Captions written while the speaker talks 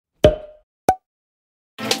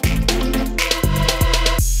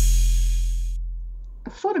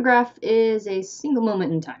photograph is a single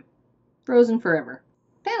moment in time, frozen forever.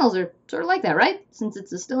 Panels are sort of like that, right? Since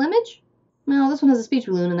it's a still image? Well, this one has a speech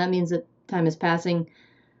balloon, and that means that time is passing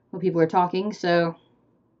while people are talking, so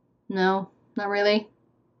no, not really.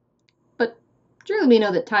 But surely we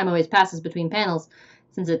know that time always passes between panels,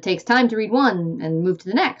 since it takes time to read one and move to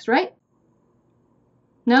the next, right?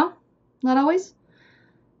 No? Not always?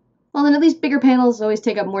 Well, then at least bigger panels always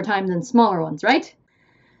take up more time than smaller ones, right?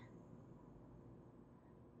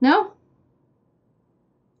 No?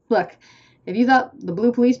 Look, if you thought the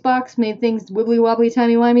blue police box made things wibbly-wobbly,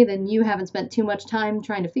 timey-wimey, then you haven't spent too much time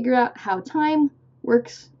trying to figure out how time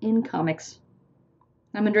works in comics.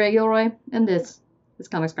 I'm Andrea Gilroy, and this is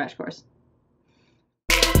Comics Crash Course.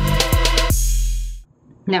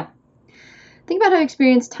 Now, think about how you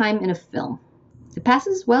experience time in a film. It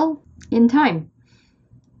passes, well, in time.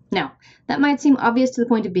 Now, that might seem obvious to the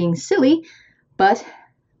point of being silly, but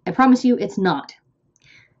I promise you it's not.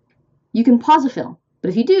 You can pause a film, but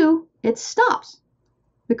if you do, it stops.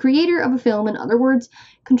 The creator of a film, in other words,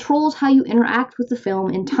 controls how you interact with the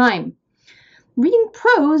film in time. Reading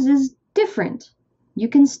prose is different. You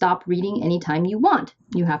can stop reading anytime you want.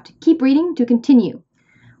 You have to keep reading to continue.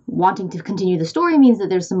 Wanting to continue the story means that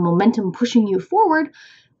there's some momentum pushing you forward,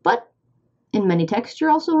 but in many texts, you're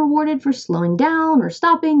also rewarded for slowing down or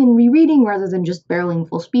stopping and rereading rather than just barreling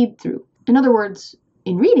full speed through. In other words,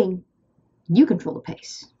 in reading, you control the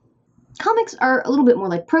pace. Comics are a little bit more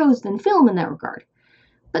like prose than film in that regard,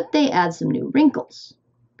 but they add some new wrinkles.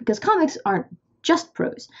 Because comics aren't just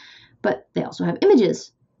prose, but they also have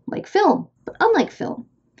images, like film, but unlike film.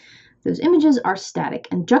 Those images are static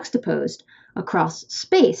and juxtaposed across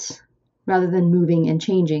space, rather than moving and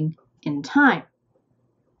changing in time.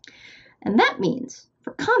 And that means,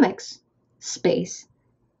 for comics, space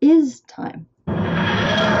is time.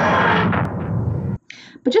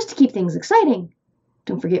 But just to keep things exciting,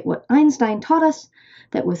 don't forget what Einstein taught us,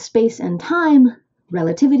 that with space and time,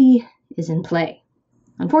 relativity is in play.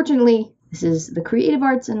 Unfortunately, this is the creative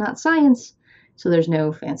arts and not science, so there's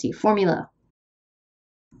no fancy formula.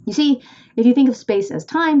 You see, if you think of space as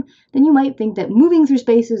time, then you might think that moving through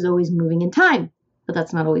space is always moving in time, but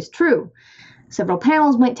that's not always true. Several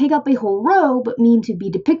panels might take up a whole row, but mean to be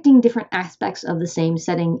depicting different aspects of the same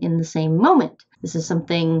setting in the same moment. This is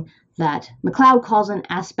something that MacLeod calls an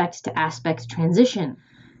aspect-to-aspect transition.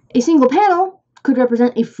 A single panel could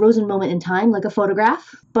represent a frozen moment in time, like a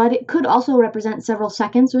photograph, but it could also represent several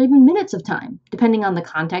seconds or even minutes of time, depending on the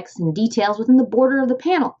context and details within the border of the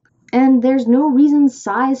panel. And there's no reason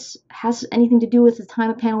size has anything to do with the time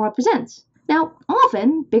a panel represents. Now,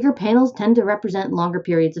 often, bigger panels tend to represent longer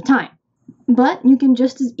periods of time. But you can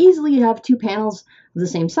just as easily have two panels of the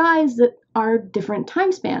same size that are different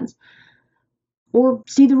time spans. Or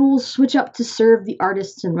see the rules switch up to serve the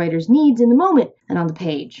artist's and writer's needs in the moment and on the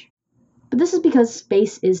page. But this is because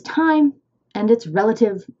space is time, and it's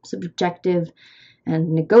relative, subjective,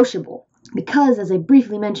 and negotiable. Because, as I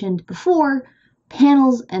briefly mentioned before,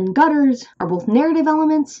 panels and gutters are both narrative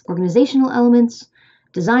elements, organizational elements,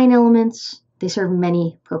 design elements. They serve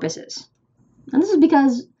many purposes. And this is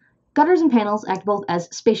because gutters and panels act both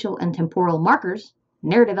as spatial and temporal markers,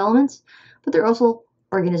 narrative elements, but they're also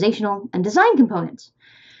organizational and design components,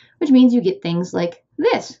 which means you get things like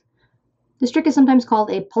this. This trick is sometimes called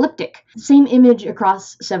a polyptych, the same image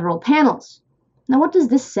across several panels. Now, what does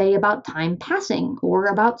this say about time passing or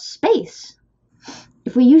about space?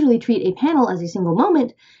 If we usually treat a panel as a single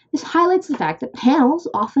moment, this highlights the fact that panels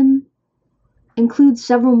often include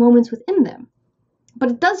several moments within them. But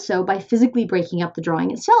it does so by physically breaking up the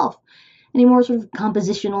drawing itself in a more sort of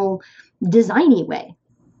compositional, designy way.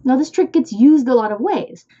 Now, this trick gets used a lot of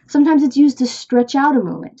ways. Sometimes it's used to stretch out a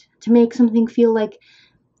moment, to make something feel like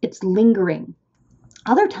it's lingering.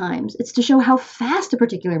 Other times, it's to show how fast a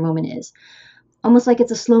particular moment is, almost like it's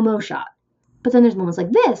a slow-mo shot. But then there's moments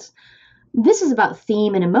like this. This is about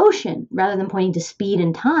theme and emotion, rather than pointing to speed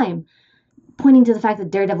and time, pointing to the fact that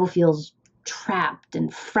Daredevil feels trapped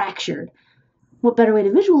and fractured. What better way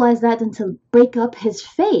to visualize that than to break up his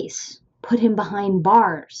face, put him behind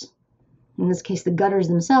bars? In this case, the gutters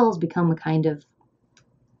themselves become a kind of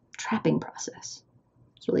trapping process.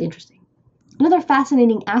 It's really interesting. Another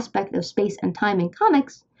fascinating aspect of space and time in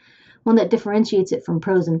comics, one that differentiates it from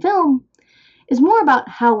prose and film, is more about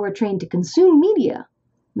how we're trained to consume media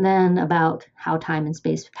than about how time and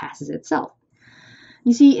space passes itself.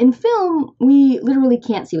 You see, in film, we literally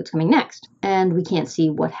can't see what's coming next, and we can't see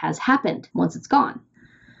what has happened once it's gone.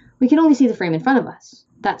 We can only see the frame in front of us.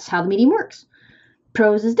 That's how the medium works.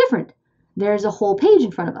 Prose is different. There's a whole page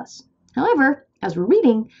in front of us. However, as we're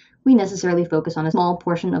reading, we necessarily focus on a small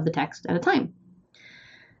portion of the text at a time.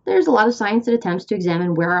 There's a lot of science that attempts to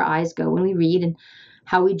examine where our eyes go when we read and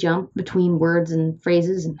how we jump between words and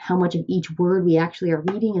phrases and how much of each word we actually are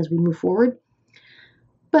reading as we move forward.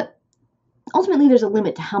 But ultimately, there's a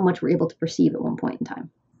limit to how much we're able to perceive at one point in time.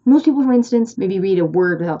 Most people, for instance, maybe read a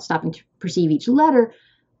word without stopping to perceive each letter,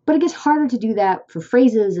 but it gets harder to do that for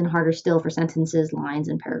phrases and harder still for sentences, lines,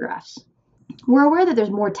 and paragraphs. We're aware that there's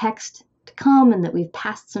more text to come and that we've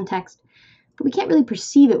passed some text, but we can't really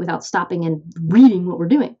perceive it without stopping and reading what we're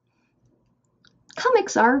doing.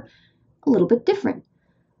 Comics are a little bit different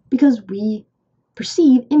because we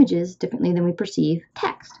perceive images differently than we perceive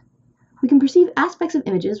text. We can perceive aspects of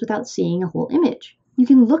images without seeing a whole image. You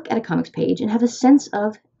can look at a comics page and have a sense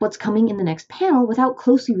of what's coming in the next panel without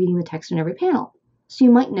closely reading the text in every panel. So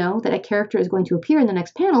you might know that a character is going to appear in the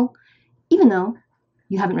next panel, even though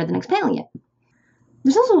you haven't read the next panel yet.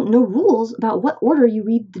 There's also no rules about what order you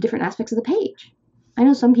read the different aspects of the page. I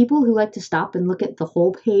know some people who like to stop and look at the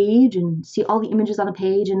whole page and see all the images on a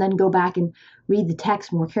page and then go back and read the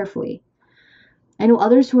text more carefully. I know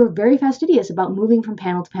others who are very fastidious about moving from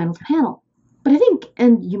panel to panel to panel. But I think,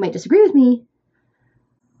 and you might disagree with me,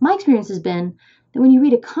 my experience has been that when you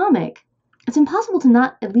read a comic, it's impossible to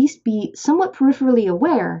not at least be somewhat peripherally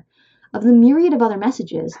aware of the myriad of other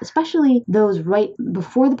messages, especially those right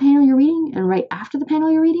before the panel you're reading and right after the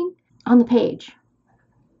panel you're reading, on the page.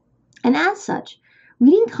 And as such,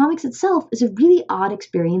 reading comics itself is a really odd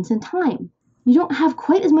experience in time. You don't have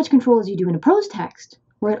quite as much control as you do in a prose text,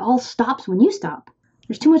 where it all stops when you stop.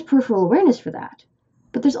 There's too much peripheral awareness for that.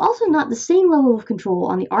 But there's also not the same level of control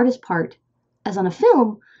on the artist's part as on a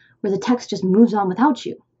film, where the text just moves on without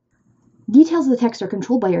you. Details of the text are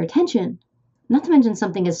controlled by your attention, not to mention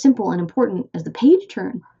something as simple and important as the page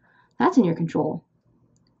turn. That's in your control.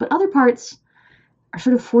 But other parts are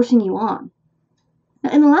sort of forcing you on.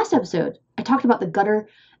 Now, in the last episode, I talked about the gutter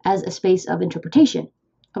as a space of interpretation,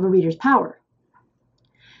 of a reader's power.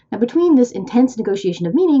 Now, between this intense negotiation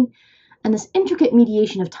of meaning and this intricate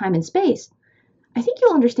mediation of time and space, I think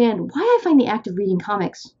you'll understand why I find the act of reading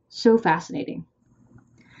comics so fascinating.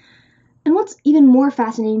 And what's even more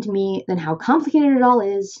fascinating to me than how complicated it all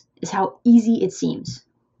is how easy it seems.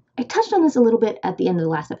 I touched on this a little bit at the end of the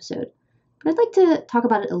last episode, but I'd like to talk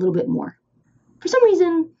about it a little bit more. For some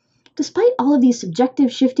reason, despite all of these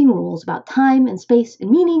subjective shifting rules about time and space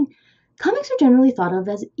and meaning, comics are generally thought of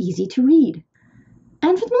as easy to read.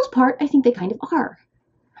 And for the most part, I think they kind of are.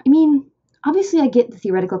 I mean, obviously I get the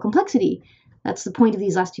theoretical complexity. That's the point of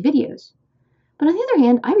these last two videos. But on the other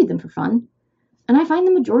hand, I read them for fun. And I find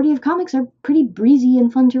the majority of comics are pretty breezy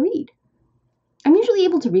and fun to read. I'm usually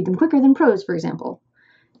able to read them quicker than prose, for example.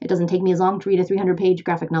 It doesn't take me as long to read a 300-page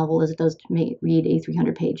graphic novel as it does to read a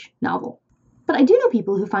 300-page novel. But I do know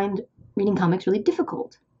people who find reading comics really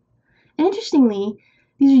difficult. And interestingly,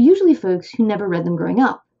 these are usually folks who never read them growing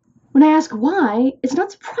up. When I ask why, it's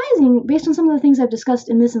not surprising based on some of the things I've discussed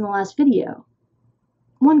in this and the last video.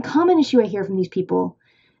 One common issue I hear from these people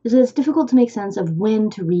is that it's difficult to make sense of when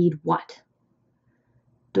to read what.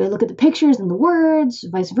 Do I look at the pictures and the words,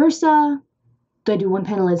 vice versa? Do I do one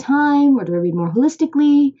panel at a time, or do I read more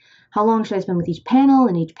holistically? How long should I spend with each panel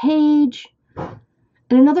and each page? And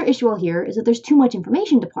another issue I'll hear is that there's too much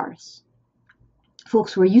information to parse.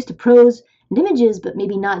 Folks who are used to prose and images, but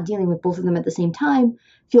maybe not dealing with both of them at the same time,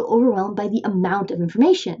 feel overwhelmed by the amount of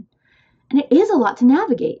information. And it is a lot to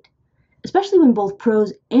navigate, especially when both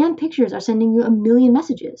prose and pictures are sending you a million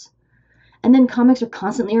messages. And then comics are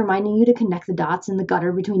constantly reminding you to connect the dots in the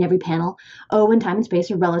gutter between every panel. Oh, and time and space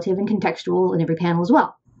are relative and contextual in every panel as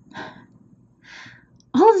well.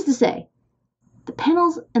 All of this to say, the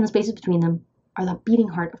panels and the spaces between them are the beating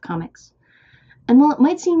heart of comics. And while it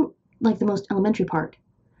might seem like the most elementary part,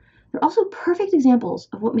 they're also perfect examples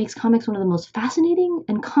of what makes comics one of the most fascinating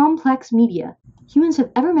and complex media humans have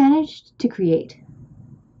ever managed to create.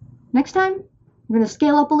 Next time, we're going to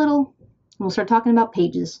scale up a little, and we'll start talking about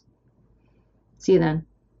pages. See you then.